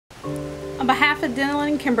On behalf of Dylan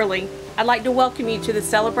and Kimberly, I'd like to welcome you to the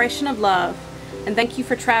celebration of love and thank you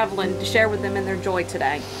for traveling to share with them in their joy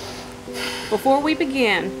today. Before we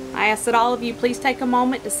begin, I ask that all of you please take a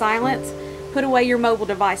moment to silence, put away your mobile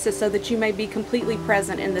devices so that you may be completely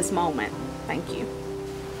present in this moment. Thank you.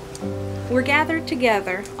 We're gathered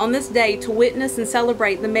together on this day to witness and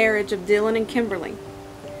celebrate the marriage of Dylan and Kimberly.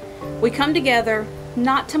 We come together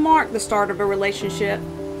not to mark the start of a relationship,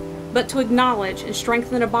 but to acknowledge and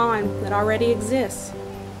strengthen a bond that already exists.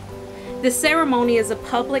 This ceremony is a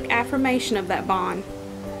public affirmation of that bond,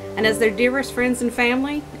 and as their dearest friends and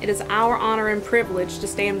family, it is our honor and privilege to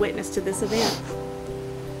stand witness to this event.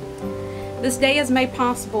 This day is made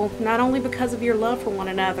possible not only because of your love for one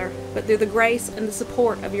another, but through the grace and the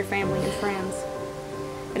support of your family and friends.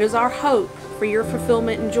 It is our hope for your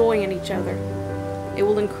fulfillment and joy in each other. It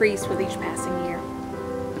will increase with each passing year.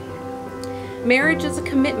 Marriage is a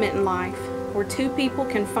commitment in life where two people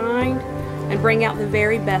can find and bring out the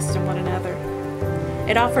very best in one another.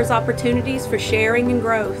 It offers opportunities for sharing and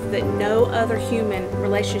growth that no other human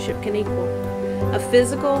relationship can equal. A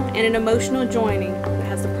physical and an emotional joining that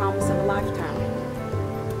has the promise of a lifetime.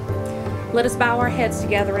 Let us bow our heads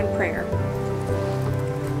together in prayer.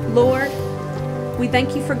 Lord, we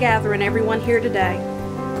thank you for gathering everyone here today.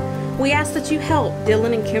 We ask that you help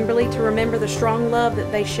Dylan and Kimberly to remember the strong love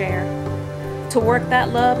that they share, to work that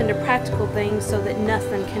love into practical things so that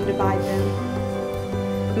nothing can divide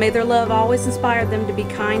them. May their love always inspire them to be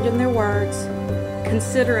kind in their words,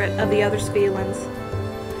 considerate of the other's feelings,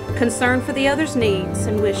 concern for the other's needs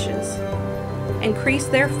and wishes. Increase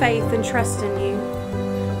their faith and trust in you.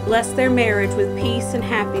 Bless their marriage with peace and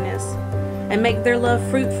happiness, and make their love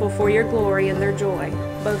fruitful for your glory and their joy,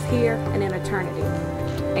 both here and in eternity.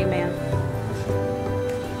 Amen.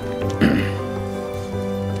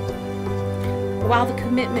 While the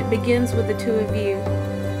commitment begins with the two of you,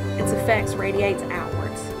 its effects radiates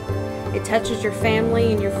outwards. It touches your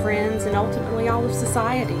family and your friends and ultimately all of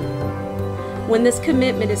society. When this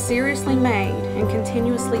commitment is seriously made and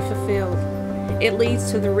continuously fulfilled, it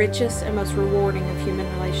leads to the richest and most rewarding of human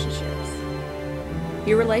relationships.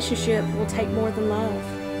 Your relationship will take more than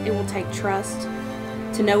love. It will take trust,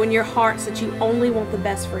 to know in your hearts that you only want the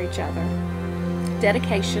best for each other.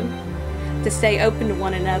 Dedication, to stay open to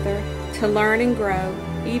one another, to learn and grow,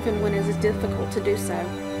 even when it is difficult to do so.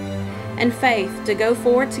 And faith, to go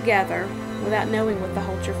forward together without knowing what the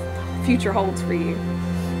future holds for you.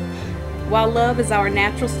 While love is our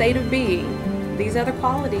natural state of being, these other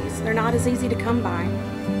qualities, they're not as easy to come by.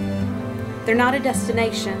 They're not a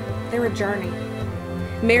destination, they're a journey.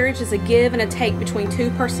 Marriage is a give and a take between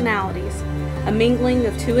two personalities, a mingling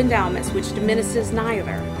of two endowments which diminishes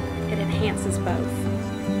neither, it enhances both.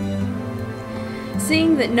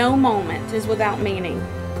 Seeing that no moment is without meaning,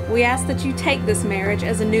 we ask that you take this marriage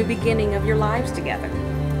as a new beginning of your lives together.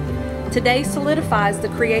 Today solidifies the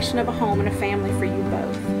creation of a home and a family for you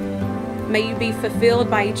both. May you be fulfilled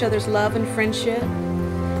by each other's love and friendship.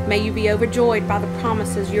 May you be overjoyed by the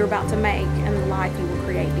promises you're about to make and the life you will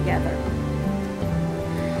create together.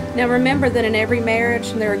 Now remember that in every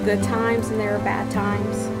marriage there are good times and there are bad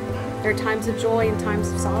times. There are times of joy and times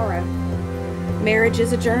of sorrow. Marriage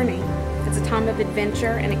is a journey. It's a time of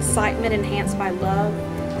adventure and excitement enhanced by love,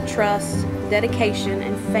 trust, dedication,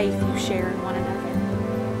 and faith you share in one another.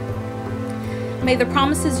 May the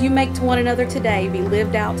promises you make to one another today be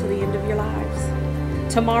lived out to the end of your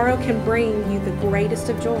lives. Tomorrow can bring you the greatest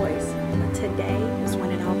of joys, but today is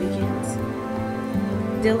when it all begins.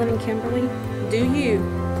 Dylan and Kimberly, do you,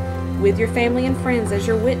 with your family and friends as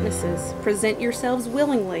your witnesses, present yourselves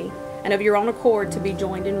willingly and of your own accord to be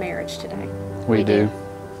joined in marriage today? We do.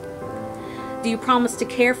 Do you promise to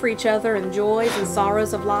care for each other in joys and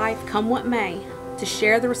sorrows of life, come what may, to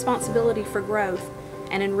share the responsibility for growth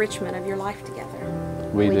and enrichment of your life together?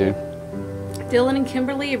 We do. Dylan and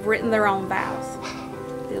Kimberly have written their own vows.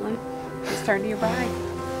 Dylan, let's turn to your bride.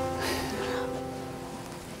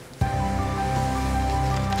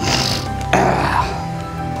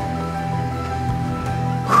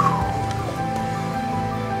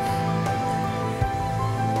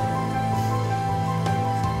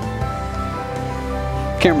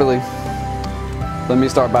 Kimberly, let me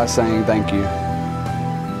start by saying thank you.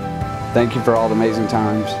 Thank you for all the amazing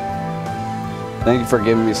times. Thank you for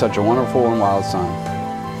giving me such a wonderful and wild son.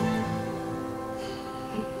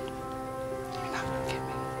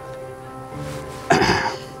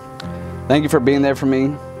 Thank you for being there for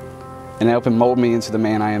me and helping mold me into the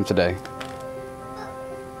man I am today.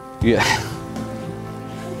 You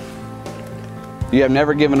have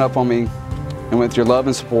never given up on me, and with your love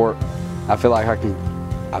and support, I feel like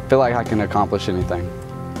I can accomplish anything.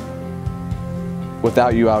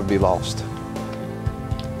 Without you, I would be lost.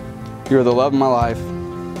 You are the love of my life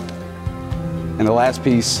and the last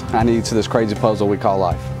piece I need to this crazy puzzle we call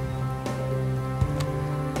life.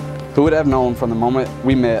 Who would have known from the moment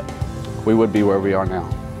we met we would be where we are now?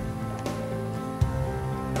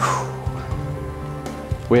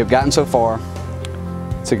 We have gotten so far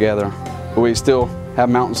together, but we still have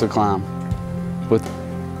mountains to climb.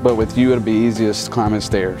 But with you, it'll be easiest climbing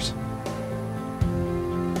stairs.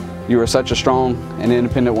 You are such a strong and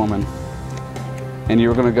independent woman, and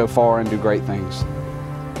you're going to go far and do great things.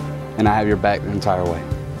 And I have your back the entire way.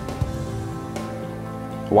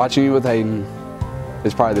 Watching you with Hayden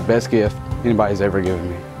is probably the best gift anybody's ever given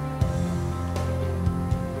me.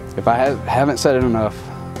 If I haven't said it enough,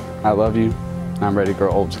 I love you, and I'm ready to grow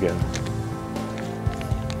old together.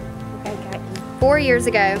 4 years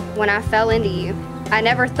ago, when I fell into you, I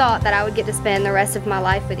never thought that I would get to spend the rest of my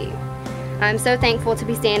life with you. I'm so thankful to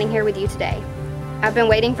be standing here with you today. I've been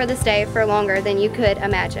waiting for this day for longer than you could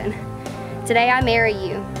imagine. Today I marry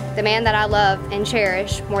you, the man that I love and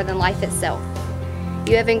cherish more than life itself.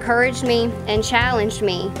 You have encouraged me and challenged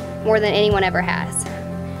me more than anyone ever has.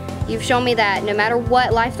 You've shown me that no matter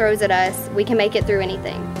what life throws at us, we can make it through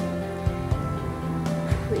anything.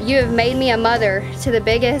 You have made me a mother to the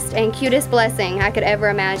biggest and cutest blessing I could ever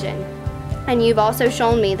imagine. And you've also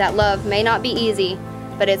shown me that love may not be easy,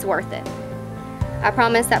 but it's worth it. I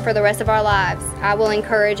promise that for the rest of our lives, I will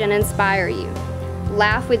encourage and inspire you,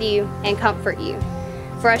 laugh with you, and comfort you,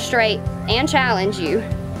 frustrate and challenge you.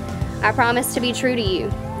 I promise to be true to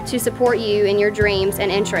you, to support you in your dreams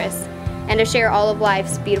and interests, and to share all of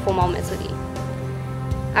life's beautiful moments with you.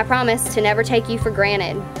 I promise to never take you for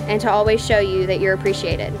granted and to always show you that you're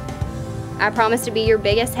appreciated. I promise to be your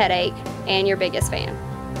biggest headache and your biggest fan.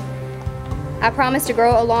 I promise to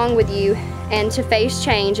grow along with you and to face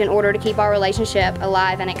change in order to keep our relationship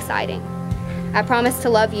alive and exciting. I promise to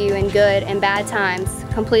love you in good and bad times,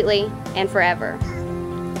 completely and forever.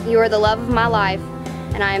 You are the love of my life,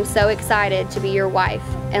 and I am so excited to be your wife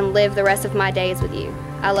and live the rest of my days with you.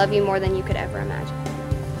 I love you more than you could ever imagine.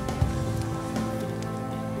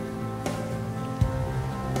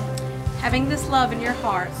 Having this love in your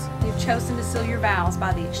hearts, you've chosen to seal your vows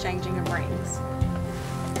by the exchanging of rings.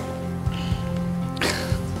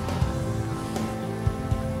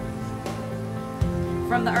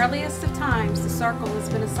 From the earliest of times, the circle has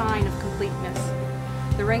been a sign of completeness.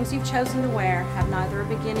 The rings you've chosen to wear have neither a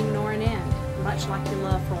beginning nor an end, much like your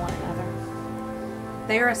love for one another.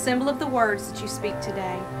 They are a symbol of the words that you speak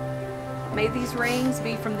today. May these rings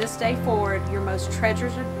be from this day forward your most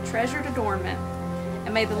treasured adornment,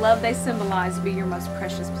 and may the love they symbolize be your most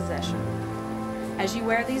precious possession. As you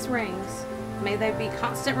wear these rings, may they be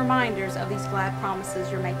constant reminders of these glad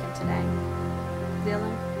promises you're making today.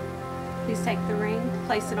 Dylan, please take the ring,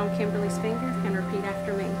 place it on Kimberly's finger, and repeat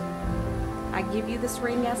after me. I give you this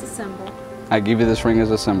ring as a symbol. I give you this ring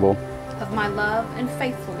as a symbol Of my love and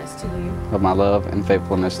faithfulness to you. of my love and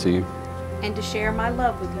faithfulness to you. And to share my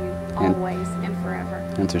love with you always and forever.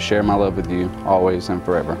 And to share my love with you always and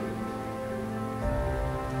forever.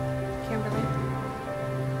 Kimberly,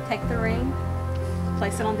 take the ring,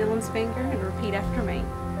 place it on Dylan's finger, and repeat after me.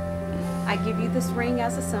 I give you this ring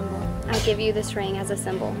as a symbol. I give you this ring as a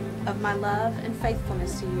symbol Of my love and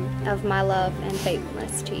faithfulness to you. of my love and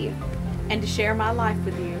faithfulness to you. And to share my life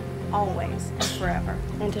with you always and forever.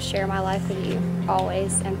 And to share my life with you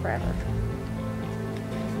always and forever.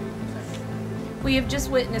 We have just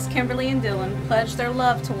witnessed Kimberly and Dylan pledge their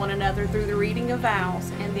love to one another through the reading of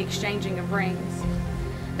vows and the exchanging of rings.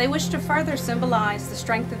 They wish to further symbolize the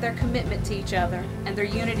strength of their commitment to each other and their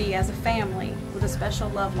unity as a family with a special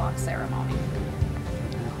love lock ceremony.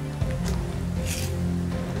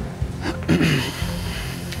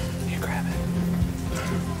 You grab it.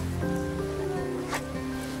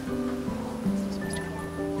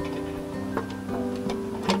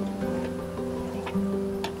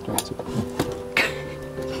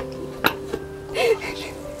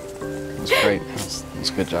 That's great. That's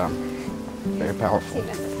a good job. Very powerful.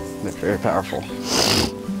 They're very powerful.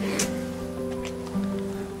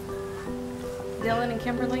 Dylan and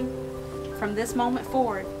Kimberly, from this moment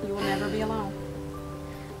forward, you will never be alone.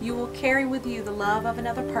 You will carry with you the love of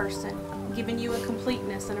another person, giving you a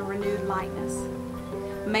completeness and a renewed lightness.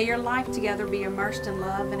 May your life together be immersed in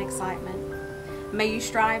love and excitement. May you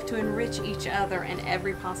strive to enrich each other in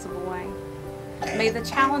every possible way. May the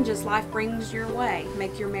challenges life brings your way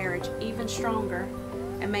make your marriage even stronger,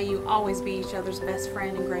 and may you always be each other's best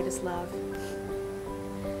friend and greatest love.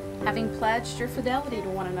 Having pledged your fidelity to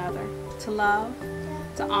one another, to love,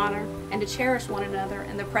 to honor, and to cherish one another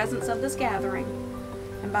in the presence of this gathering,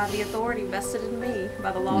 and by the authority vested in me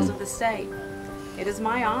by the laws of the state, It is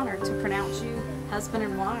my honor to pronounce you husband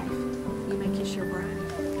and wife. You may kiss your bride.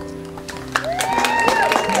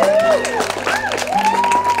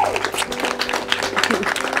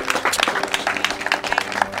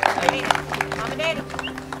 Mom and Daddy.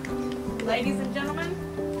 Ladies and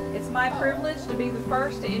gentlemen, it's my privilege to be the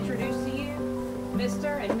first to introduce to you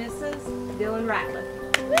Mr. and Mrs. Dylan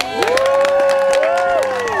Ratliff.